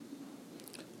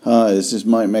Hi, this is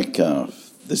Mike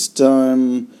Metcalf. This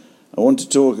time I want to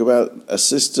talk about a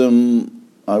system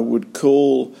I would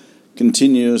call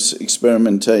continuous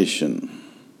experimentation.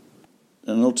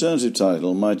 An alternative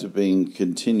title might have been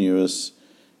continuous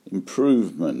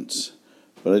improvement,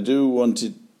 but I do want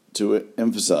to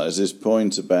emphasize this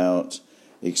point about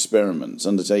experiments,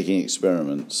 undertaking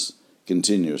experiments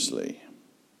continuously.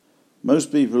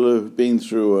 Most people who have been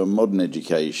through a modern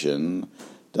education,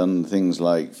 done things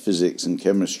like physics and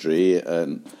chemistry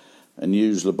and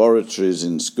use laboratories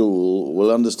in school will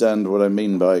understand what I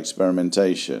mean by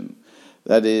experimentation.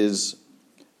 That is,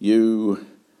 you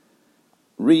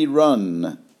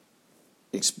rerun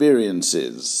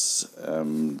experiences.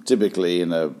 Typically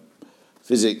in a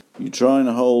physics, you try and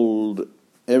hold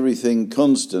everything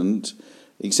constant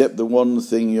except the one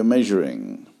thing you're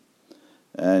measuring.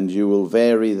 And you will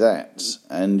vary that,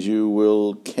 and you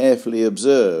will carefully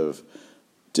observe,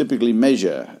 typically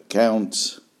measure,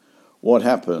 count what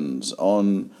happens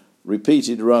on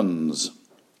repeated runs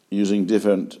using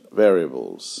different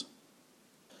variables.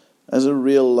 As a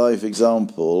real-life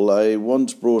example, I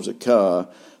once brought a car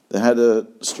that had a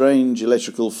strange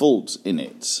electrical fault in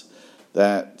it,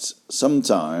 that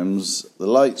sometimes the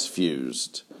lights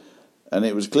fused, and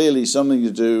it was clearly something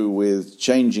to do with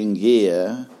changing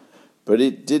gear, but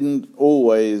it didn't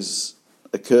always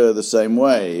occur the same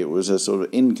way. It was a sort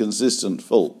of inconsistent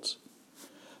fault.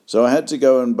 So I had to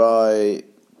go and buy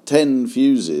 10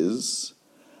 fuses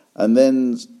and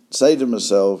then say to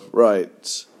myself,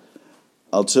 right,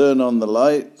 I'll turn on the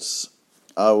lights,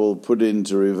 I will put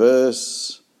into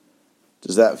reverse.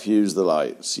 Does that fuse the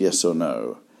lights? Yes or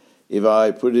no? If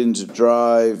I put into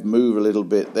drive, move a little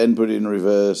bit, then put in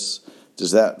reverse,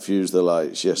 does that fuse the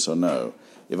lights? Yes or no?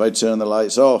 If I turn the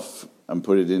lights off and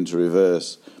put it into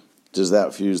reverse, does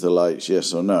that fuse the lights,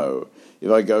 yes or no?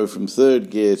 If I go from third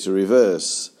gear to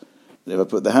reverse, if I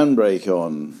put the handbrake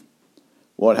on,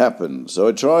 what happens? So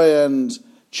I try and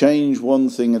change one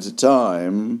thing at a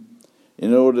time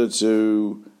in order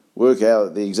to work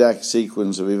out the exact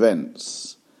sequence of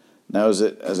events. Now, as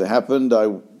it happened, I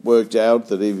worked out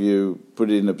that if you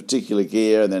put it in a particular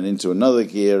gear and then into another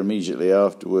gear immediately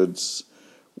afterwards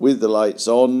with the lights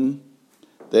on,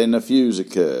 then a fuse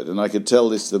occurred, and I could tell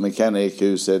this to the mechanic,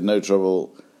 who said no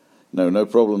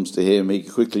problems to him. He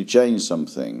could quickly change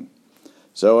something.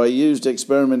 So I used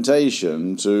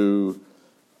experimentation to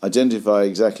identify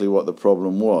exactly what the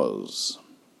problem was.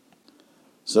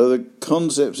 So the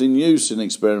concepts in use in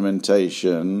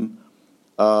experimentation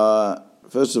are,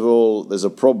 first of all, there's a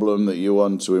problem that you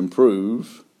want to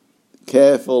improve,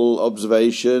 careful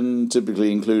observation,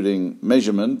 typically including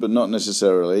measurement, but not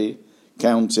necessarily,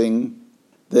 counting.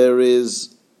 There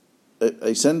is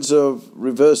a sense of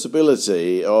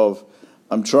reversibility of,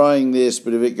 I'm trying this,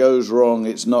 but if it goes wrong,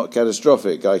 it's not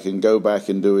catastrophic. I can go back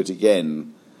and do it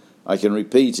again. I can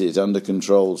repeat it under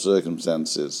controlled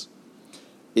circumstances.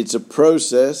 It's a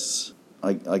process.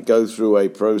 I go through a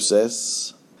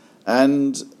process,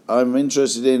 and I'm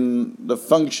interested in the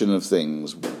function of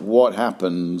things. What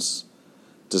happens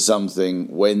to something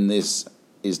when this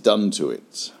is done to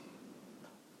it?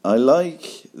 I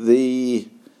like the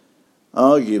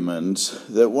argument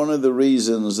that one of the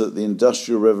reasons that the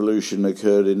Industrial Revolution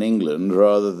occurred in England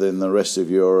rather than the rest of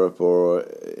Europe or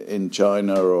in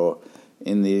China or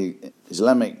in the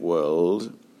Islamic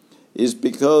world is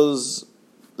because,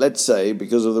 let's say,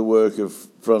 because of the work of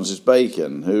Francis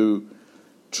Bacon, who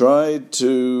tried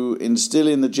to instill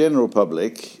in the general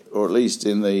public, or at least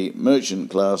in the merchant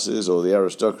classes or the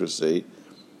aristocracy,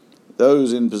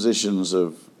 those in positions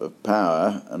of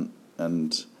power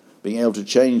and being able to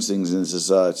change things in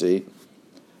society,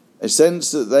 a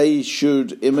sense that they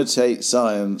should imitate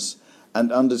science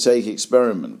and undertake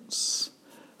experiments,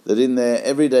 that in their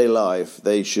everyday life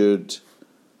they should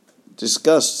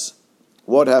discuss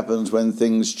what happens when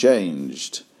things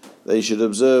changed. They should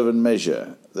observe and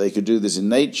measure. They could do this in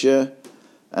nature,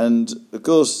 and of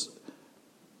course,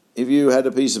 if you had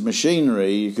a piece of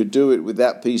machinery, you could do it with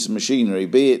that piece of machinery,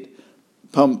 be it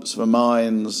pumps for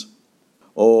mines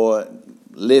or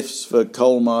lifts for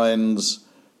coal mines,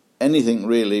 anything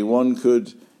really. One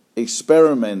could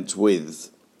experiment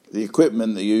with the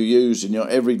equipment that you use in your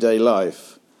everyday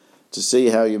life to see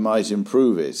how you might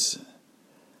improve it,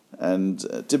 and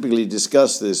typically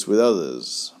discuss this with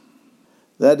others.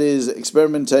 That is,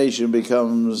 experimentation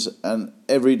becomes an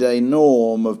everyday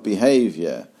norm of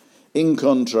behaviour, in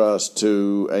contrast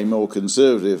to a more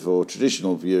conservative or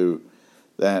traditional view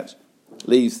that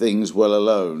leave things well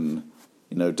alone.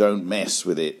 Don't mess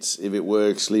with it. If it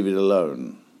works, leave it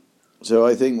alone. So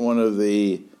I think one of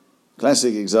the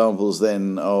classic examples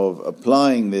then of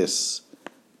applying this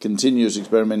continuous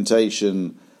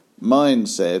experimentation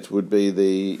mindset would be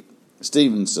the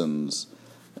Stephensons.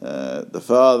 The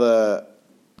father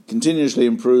continuously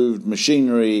improved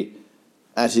machinery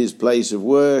at his place of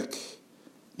work.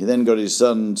 He then got his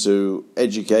son to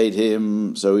educate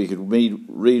him so he could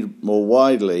read more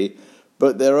widely,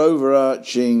 but their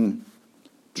overarching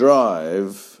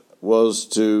drive was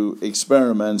to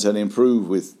experiment and improve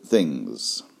with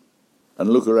things and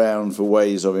look around for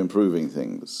ways of improving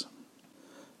things.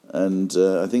 And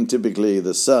I think typically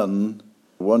the son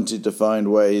wanted to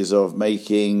find ways of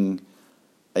making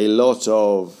a lot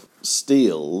of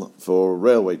steel for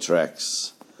railway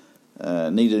tracks,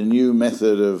 needed a new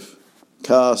method of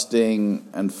casting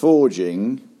and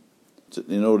forging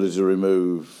in order to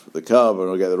remove the carbon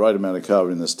or get the right amount of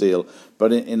carbon in the steel,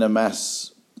 but in a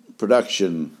mass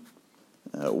production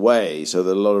way, so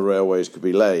that a lot of railways could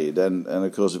be laid. And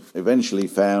of course, eventually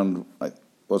found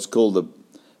what's called the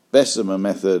Bessemer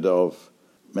method of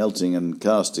melting and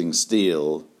casting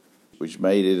steel, which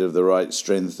made it of the right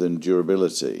strength and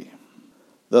durability,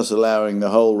 thus allowing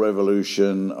the whole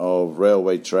revolution of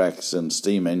railway tracks and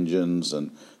steam engines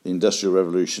and the Industrial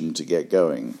Revolution to get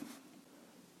going.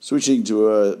 Switching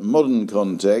to a modern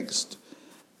context,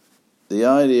 the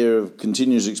idea of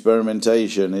continuous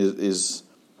experimentation is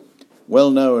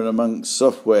well known amongst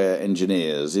software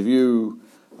engineers. If you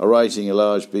are writing a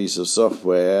large piece of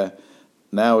software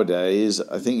nowadays,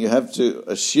 I think you have to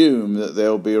assume that there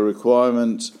will be a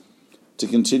requirement to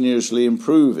continuously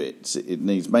improve it. It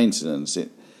needs maintenance.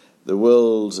 The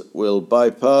world will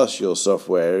bypass your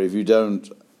software if you don't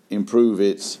improve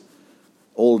it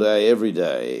all day, every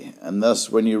day. And thus,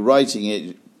 when you're writing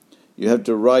it, you have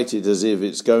to write it as if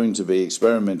it's going to be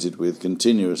experimented with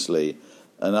continuously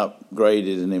and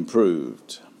upgraded and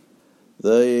improved.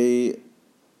 The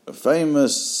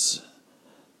famous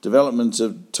development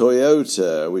of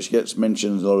Toyota, which gets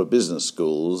mentioned in a lot of business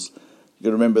schools, you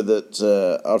can remember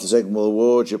that after the Second World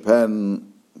War,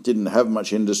 Japan didn't have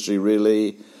much industry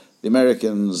really. The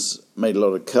Americans made a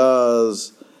lot of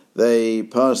cars. They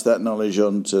passed that knowledge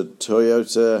on to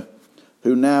Toyota,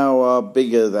 who now are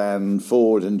bigger than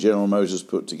Ford and General Motors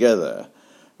put together.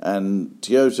 And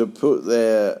Toyota put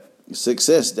their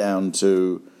success down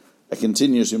to a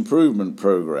continuous improvement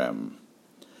program.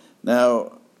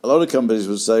 Now, a lot of companies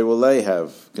would say, well, they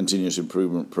have continuous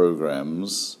improvement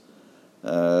programs.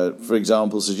 For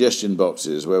example, suggestion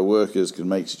boxes where workers can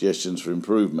make suggestions for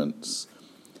improvements.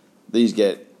 These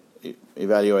get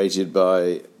evaluated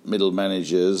by middle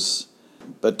managers.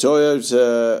 But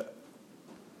Toyota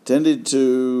tended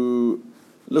to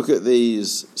look at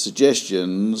these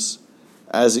suggestions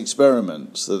as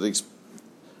experiments,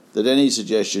 that any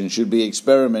suggestion should be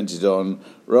experimented on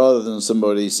rather than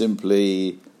somebody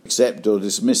simply accept or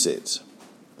dismiss it.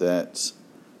 That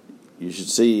you should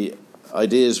see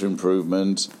ideas for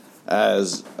improvement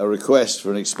as a request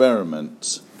for an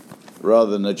experiment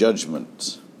rather than a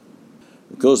judgment.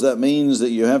 Of course, that means that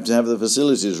you have to have the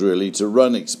facilities really to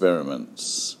run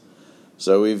experiments.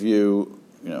 So if you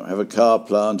have a car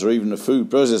plant or even a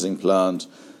food processing plant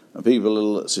and people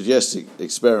will suggest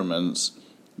experiments,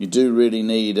 you do really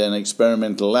need an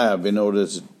experimental lab in order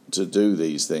to do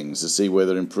these things, to see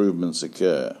whether improvements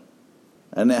occur.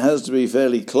 And it has to be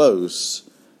fairly close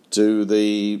to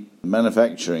the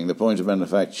manufacturing, the point of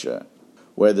manufacture,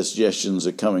 where the suggestions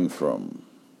are coming from.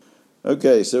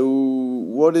 Okay, so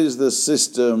what is the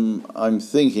system I'm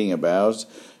thinking about?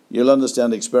 You'll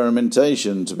understand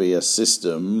experimentation to be a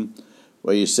system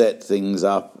where you set things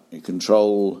up, you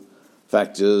control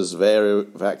factors, vary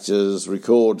factors,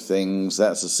 record things.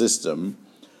 That's a system.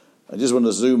 I just want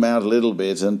to zoom out a little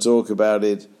bit and talk about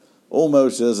it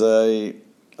almost as a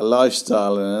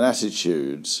lifestyle and an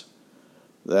attitude,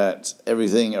 that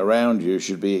everything around you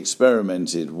should be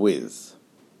experimented with.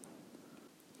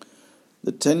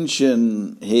 The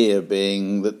tension here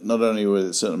being that not only with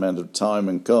a certain amount of time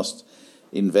and cost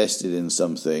invested in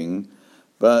something,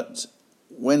 but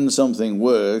when something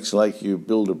works, like you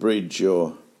build a bridge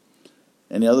or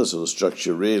any other sort of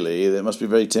structure really, it must be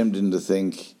very tempting to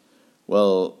think,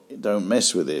 well, don't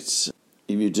mess with it.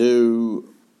 If you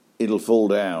do, it'll fall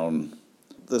down.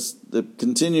 The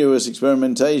continuous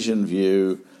experimentation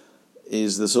view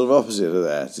is the sort of opposite of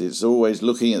that. It's always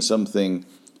looking at something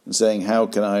and saying, how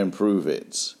can I improve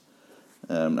it?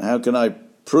 How can I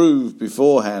prove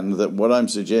beforehand that what I'm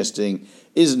suggesting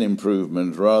is an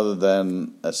improvement rather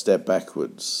than a step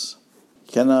backwards?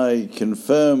 Can I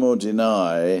confirm or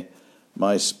deny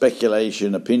my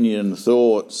speculation, opinion,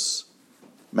 thoughts,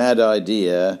 mad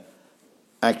idea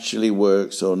actually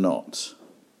works or not?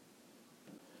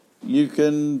 You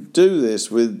can do this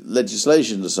with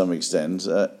legislation to some extent.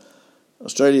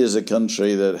 Australia is a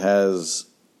country that has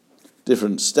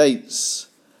different states,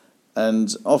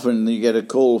 and often you get a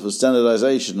call for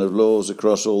standardization of laws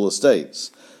across all the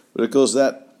states. But of course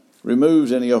that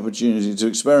removes any opportunity to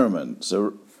experiment.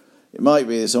 So it might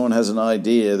be that someone has an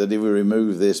idea that if we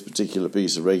remove this particular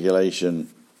piece of regulation,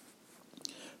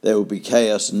 there will be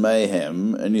chaos and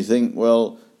mayhem, and you think,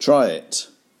 well, try it.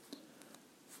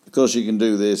 Of course, you can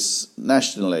do this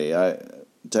nationally. I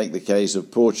take the case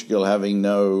of Portugal having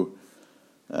no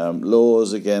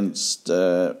laws against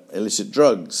illicit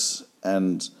drugs,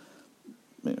 and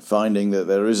finding that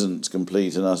there isn't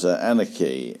complete and utter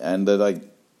anarchy, and that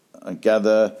I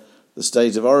gather the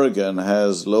state of Oregon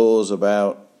has laws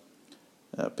about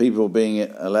people being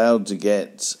allowed to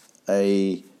get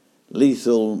a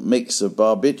lethal mix of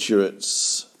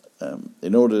barbiturates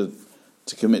in order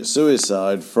to commit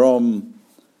suicide from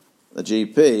a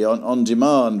GP on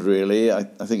demand, really. I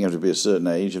think you have to be a certain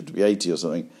age, you have to be 80 or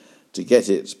something to get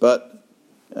it. But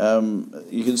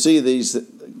you can see these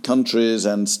countries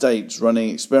and states running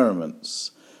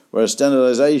experiments, whereas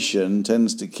standardization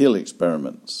tends to kill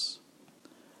experiments.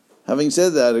 Having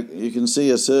said that, you can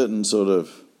see a certain sort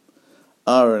of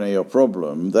irony or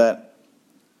problem that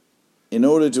in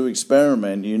order to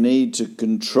experiment, you need to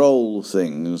control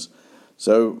things.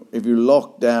 So if you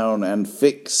lock down and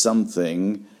fix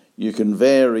something, you can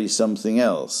vary something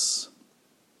else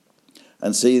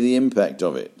and see the impact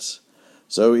of it.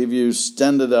 So if you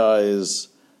standardize,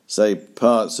 say,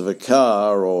 parts of a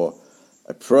car or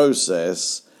a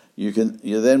process, you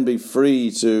then be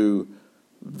free to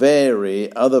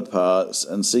vary other parts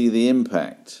and see the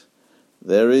impact.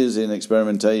 There is in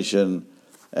experimentation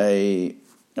a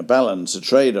balance, a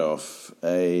trade-off,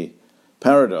 a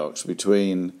paradox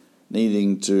between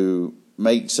needing to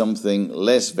make something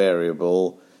less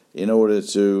variable in order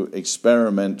to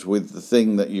experiment with the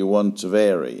thing that you want to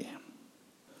vary.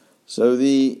 So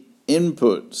the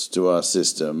inputs to our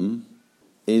system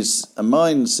is a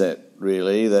mindset,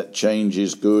 really, that change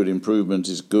is good, improvement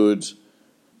is good,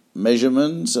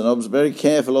 measurements and very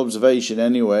careful observation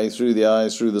anyway, through the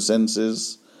eyes, through the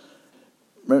senses,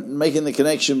 making the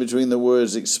connection between the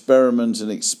words experiment and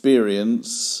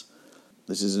experience.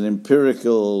 This is an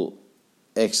empirical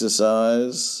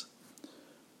exercise.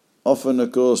 Often,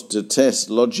 of course, to test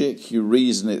logic, you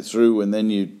reason it through and then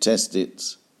you test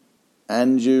it.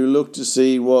 And you look to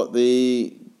see what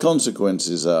the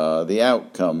consequences are, the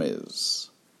outcome is.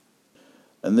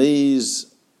 And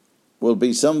these will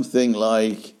be something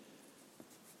like,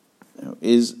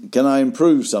 can I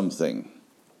improve something?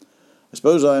 I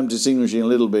suppose I am distinguishing a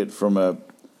little bit from a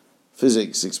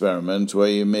physics experiment where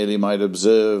you merely might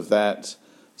observe that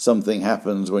something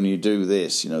happens when you do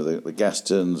this, the gas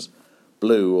turns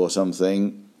blue or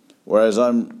something, whereas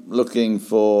I'm looking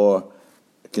for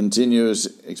continuous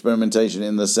experimentation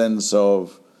in the sense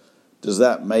of, does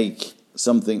that make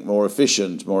something more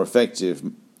efficient, more effective,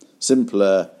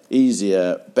 simpler,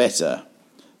 easier, better?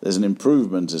 There's an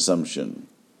improvement assumption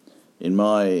in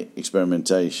my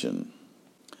experimentation.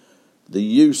 The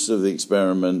use of the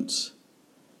experiment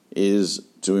is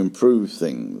to improve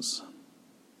things,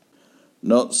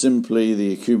 not simply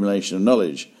the accumulation of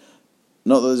knowledge.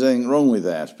 Not that there's anything wrong with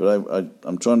that, but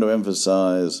I'm trying to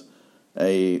emphasize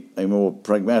a more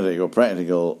pragmatic or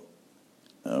practical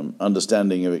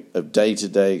understanding of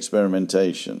day-to-day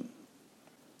experimentation.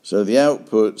 So the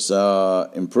outputs are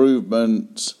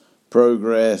improvement,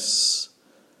 progress,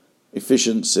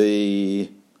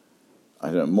 efficiency,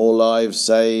 more lives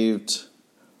saved,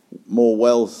 more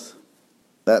wealth,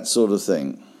 that sort of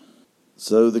thing.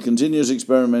 So the continuous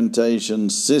experimentation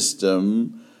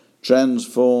system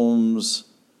transforms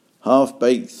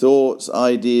half-baked thoughts,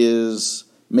 ideas,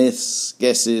 myths,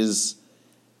 guesses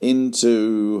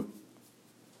into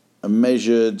a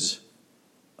measured,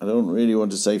 I don't really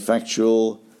want to say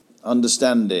factual,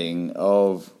 understanding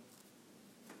of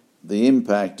the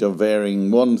impact of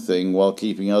varying one thing while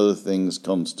keeping other things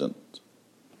constant.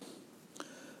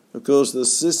 Of course, the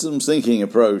systems thinking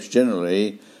approach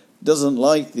generally doesn't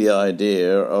like the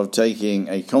idea of taking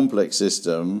a complex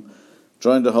system,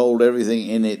 trying to hold everything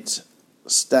in it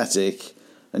static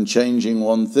and changing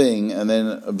one thing and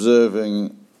then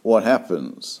observing what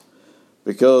happens,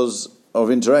 because of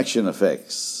interaction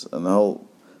effects. And the whole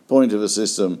point of a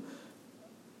system,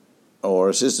 or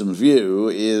a system's view,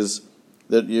 is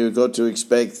that you've got to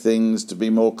expect things to be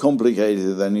more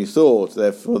complicated than you thought,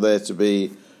 therefore there to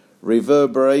be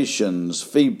reverberations,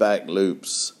 feedback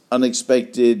loops,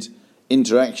 unexpected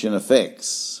interaction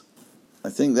effects. I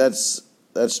think that's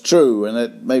true,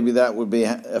 and maybe that would be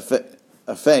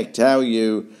affect how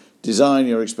you design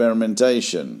your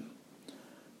experimentation.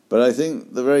 But I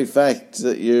think the very fact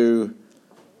that you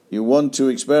want to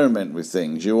experiment with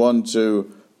things, you want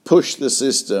to push the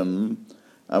system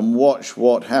and watch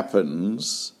what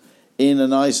happens in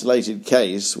an isolated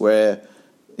case where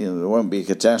there won't be a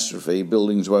catastrophe,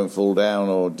 buildings won't fall down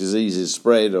or diseases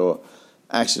spread or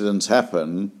accidents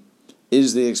happen,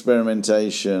 is the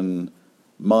experimentation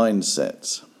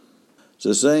mindset.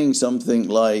 So saying something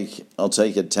like, I'll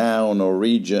take a town or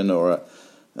region or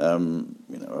an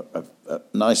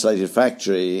isolated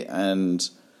factory and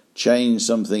change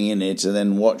something in it and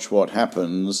then watch what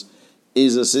happens,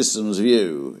 is a systems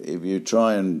view. If you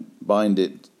try and bind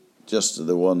it just to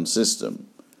the one system,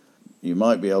 you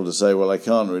might be able to say, well, I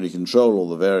can't really control all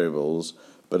the variables,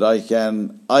 but I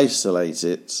can isolate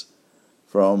it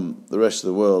from the rest of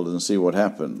the world and see what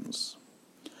happens.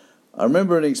 I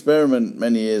remember an experiment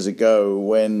many years ago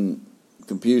when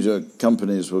computer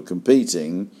companies were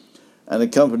competing, and a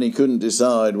company couldn't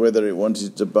decide whether it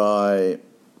wanted to buy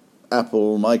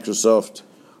Apple, Microsoft,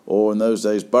 or in those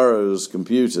days Burroughs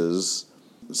computers.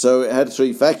 So it had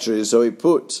 3 factories, so it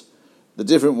put the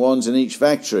different ones in each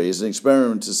factory as an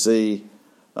experiment to see,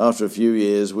 after a few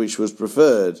years, which was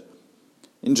preferred.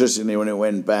 Interestingly, when it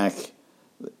went back,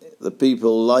 the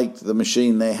people liked the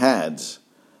machine they had.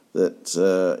 That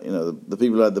the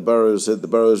people who had the Burroughs said the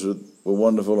Burroughs were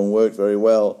wonderful and worked very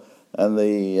well, and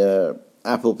the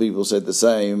Apple people said the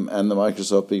same, and the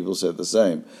Microsoft people said the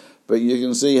same. But you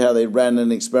can see how they ran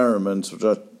an experiment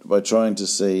by trying to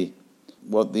see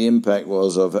what the impact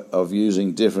was of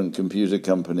using different computer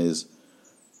companies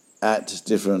at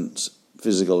different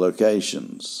physical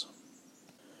locations.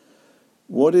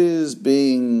 What is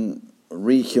being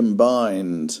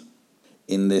recombined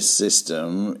in this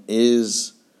system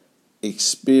is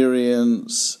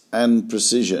experience and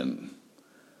precision.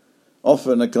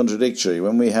 Often a contradictory.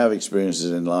 When we have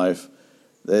experiences in life,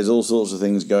 there's all sorts of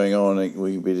things going on,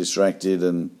 we can be distracted,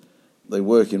 and they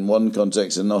work in one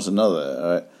context and not another.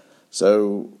 Right?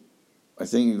 So I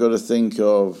think you've got to think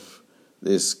of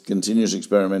this continuous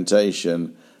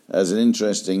experimentation as an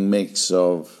interesting mix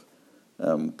of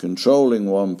controlling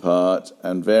one part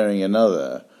and varying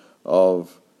another,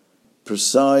 of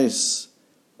precise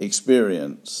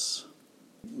experience.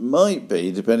 Might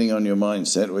be, depending on your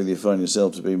mindset, whether you find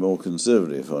yourself to be more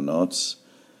conservative or not,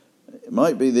 it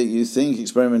might be that you think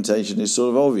experimentation is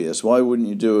sort of obvious. Why wouldn't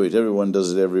you do it? Everyone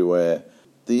does it everywhere.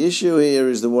 The issue here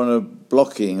is the one of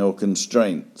blocking or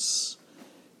constraints.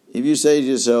 If you say to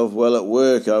yourself, well, at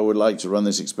work I would like to run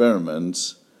this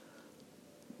experiment,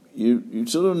 you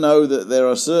sort of know that there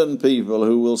are certain people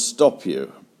who will stop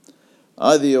you.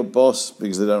 Either your boss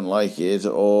because they don't like it,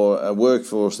 or a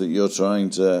workforce that you're trying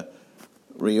to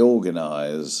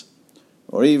reorganize,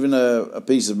 or even a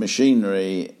piece of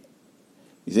machinery.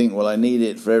 You think, well, I need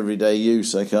it for everyday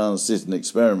use, I can't sit and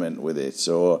experiment with it.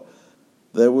 Or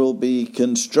there will be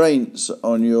constraints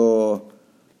on your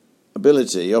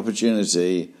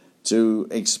opportunity to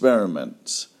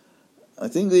experiment. I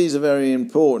think these are very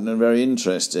important and very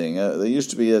interesting. There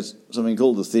used to be something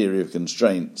called the theory of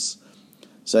constraints,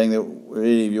 saying that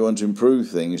really if you want to improve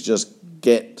things, just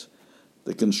get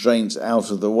the constraints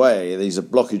out of the way. These are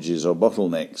blockages or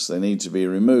bottlenecks. They need to be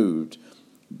removed.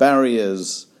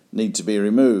 Barriers need to be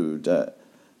removed.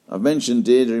 I've mentioned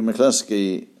Deirdre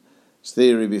McCluskey's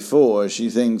theory before. She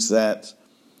thinks that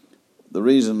the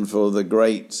reason for the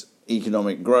great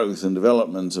economic growth and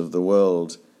development of the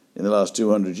world in the last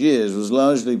 200 years was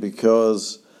largely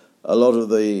because a lot of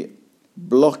the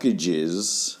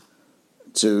blockages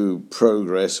to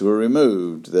progress were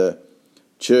removed. The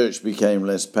church became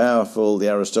less powerful, the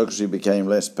aristocracy became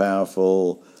less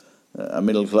powerful, a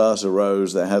middle class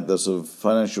arose that had the sort of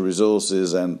financial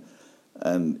resources and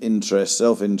interest,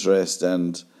 self-interest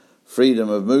and freedom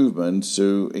of movement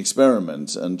to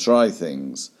experiment and try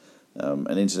things.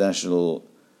 An international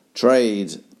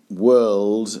trade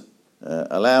world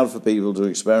allowed for people to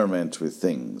experiment with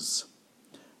things.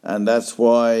 And that's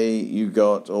why you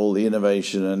got all the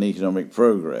innovation and economic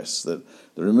progress, that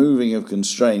the removing of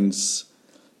constraints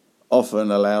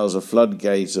often allows a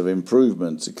floodgate of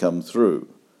improvement to come through.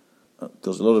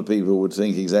 Because a lot of people would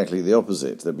think exactly the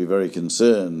opposite. They'd be very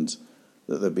concerned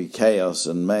that there'd be chaos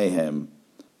and mayhem.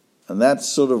 And that's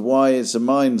sort of why it's a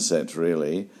mindset,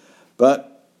 really.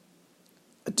 But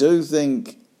I do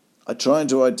think I try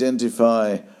to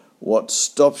identify what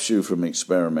stops you from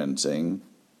experimenting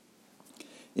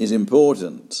is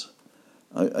important.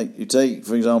 You take,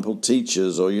 for example,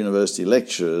 teachers or university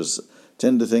lecturers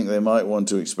tend to think they might want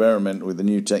to experiment with the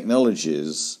new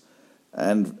technologies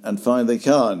and find they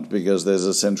can't because there's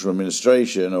a central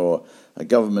administration or a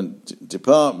government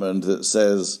department that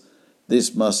says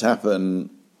this must happen,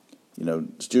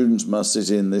 students must sit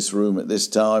in this room at this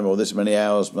time, or this many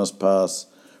hours must pass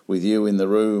with you in the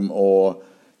room, or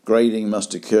grading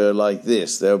must occur like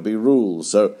this. There will be rules.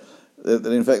 So that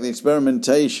in fact the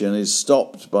experimentation is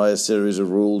stopped by a series of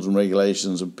rules and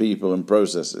regulations and people and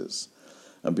processes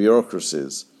and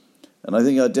bureaucracies. And I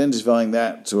think identifying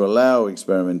that to allow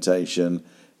experimentation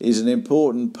is an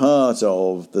important part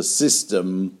of the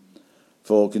system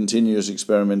for continuous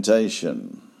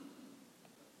experimentation.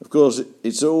 Of course,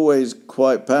 it's always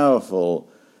quite powerful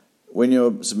when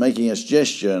you're making a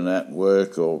suggestion at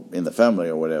work or in the family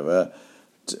or whatever,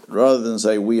 rather than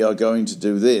say, we are going to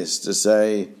do this, to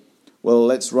say, well,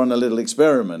 let's run a little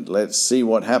experiment, let's see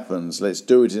what happens, let's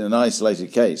do it in an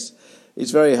isolated case.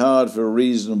 It's very hard for a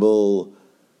reasonable,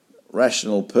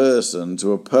 rational person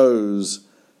to oppose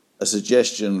a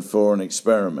suggestion for an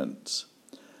experiment.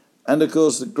 And of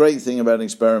course, the great thing about an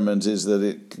experiment is that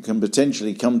it can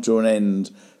potentially come to an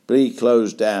end, be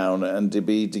closed down, and to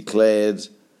be declared,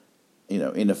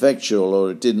 ineffectual,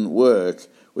 or it didn't work,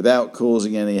 without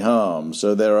causing any harm.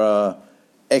 So there are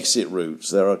exit routes,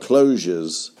 there are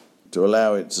closures to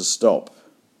allow it to stop.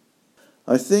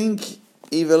 I think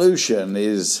evolution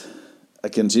is a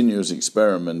continuous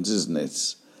experiment, isn't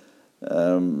it?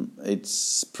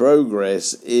 Its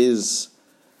progress is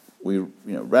we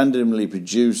randomly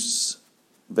produce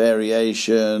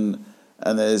variation,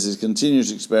 and there's this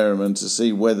continuous experiment to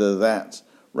see whether that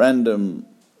random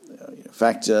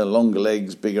factor, longer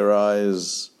legs, bigger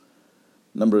eyes,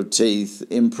 number of teeth,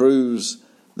 improves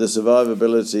the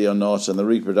survivability or not and the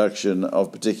reproduction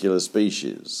of particular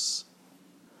species.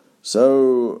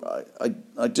 So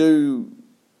I do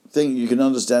think you can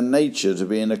understand nature to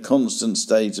be in a constant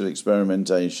state of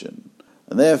experimentation.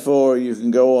 And therefore you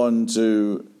can go on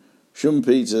to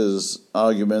Schumpeter's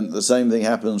argument, the same thing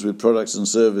happens with products and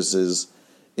services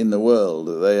in the world,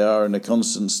 that they are in a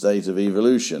constant state of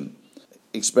evolution,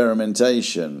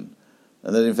 experimentation,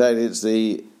 and that in fact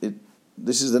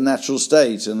this is the natural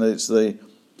state, and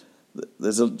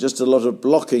there's just a lot of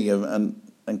blocking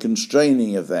and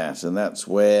constraining of that, and that's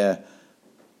where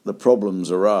the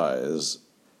problems arise.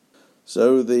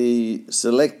 So the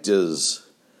selectors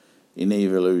in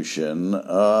evolution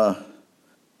are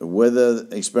whether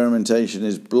experimentation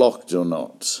is blocked or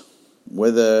not,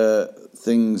 whether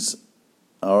things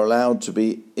are allowed to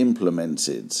be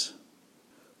implemented,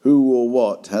 who or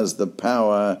what has the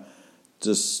power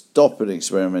to stop an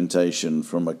experimentation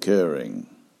from occurring.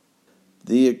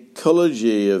 The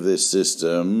ecology of this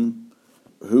system,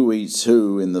 who eats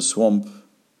who in the swamp,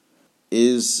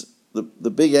 is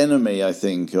the big enemy, I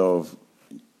think, of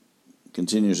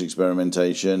continuous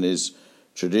experimentation is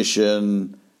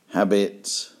tradition,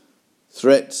 habit,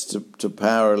 threats to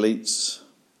power elites,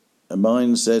 a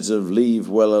mindset of leave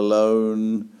well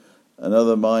alone,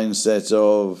 another mindset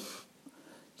of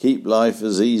keep life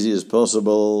as easy as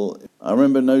possible. I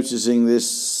remember noticing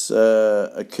this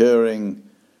occurring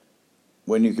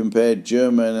when you compared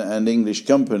German and English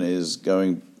companies,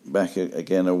 going back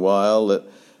again a while, that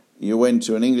you went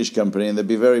to an English company and they'd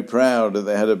be very proud that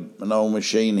they had an old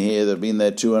machine here that had been there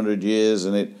 200 years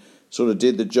and it sort of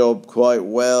did the job quite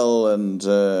well, and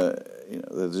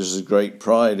there's a great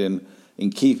pride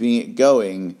in keeping it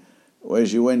going.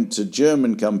 Whereas you went to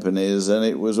German companies and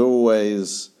it was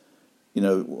always,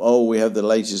 we have the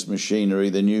latest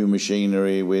machinery, the new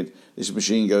machinery, this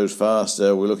machine goes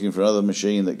faster, we're looking for another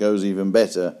machine that goes even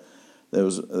better. There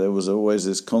was always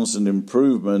this constant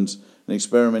improvement and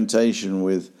experimentation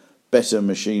with better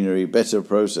machinery, better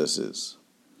processes.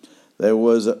 There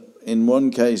was, in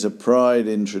one case, a pride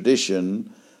in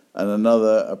tradition, and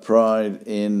another a pride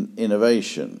in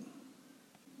innovation.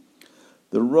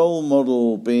 The role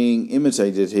model being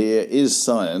imitated here is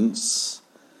science,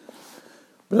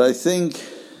 but I think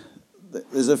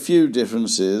there's a few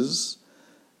differences.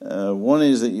 One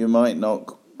is that you might not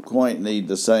quite need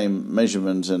the same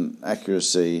measurement and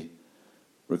accuracy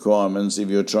requirements if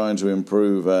you're trying to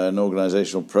improve an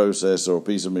organizational process or a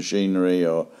piece of machinery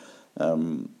or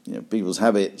people's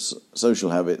habits,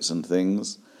 social habits and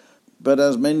things. But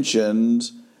as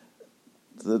mentioned,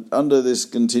 that under this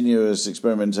continuous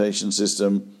experimentation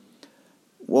system,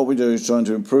 what we do is trying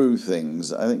to improve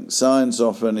things. I think science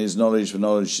often is knowledge for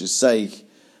knowledge's sake,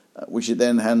 which it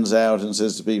then hands out and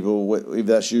says to people, if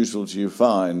that's useful to you,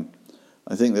 fine.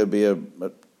 I think there'd be a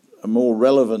more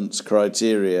relevant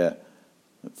criteria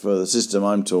for the system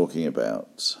I'm talking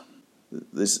about.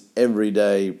 This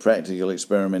everyday practical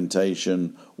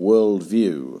experimentation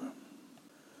worldview.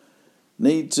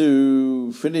 Need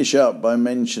to finish up by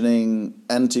mentioning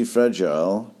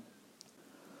anti-fragile.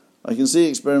 I can see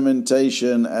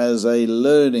experimentation as a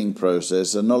learning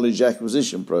process, a knowledge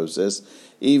acquisition process,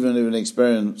 even if an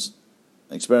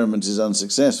experiment is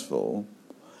unsuccessful.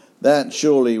 That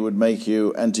surely would make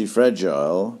you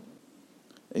anti-fragile.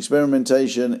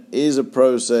 experimentation is a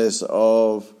process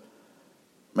of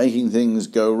making things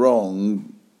go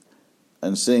wrong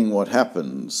and seeing what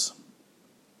happens,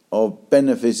 of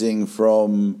benefiting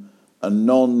from a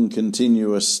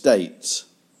non-continuous state.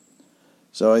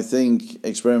 So I think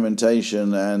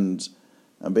experimentation and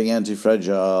being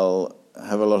anti-fragile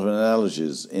have a lot of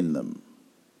analogies in them.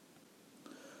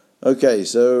 Okay,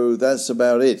 so that's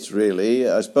about it, really.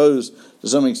 I suppose, to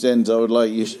some extent, I would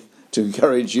like you to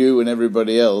encourage you and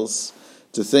everybody else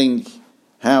to think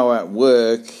how at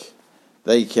work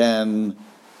they can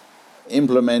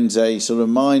implement a sort of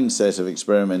mindset of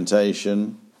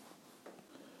experimentation.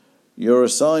 Your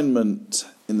assignment,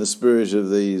 in the spirit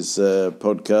of these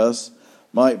podcasts,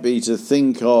 might be to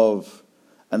think of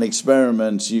an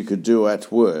experiment you could do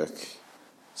at work,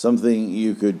 something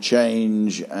you could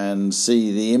change and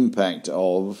see the impact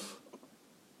of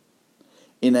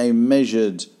in a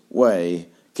measured way,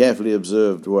 carefully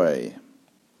observed way.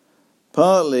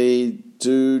 Partly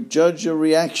to judge a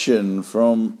reaction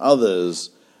from others,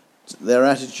 their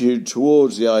attitude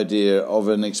towards the idea of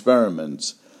an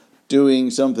experiment, doing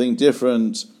something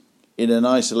different in an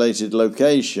isolated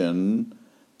location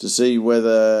to see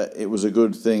whether it was a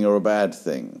good thing or a bad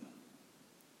thing.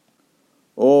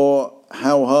 Or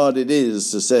how hard it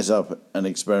is to set up an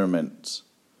experiment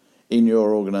in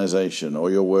your organization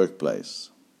or your workplace.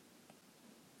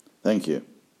 Thank you.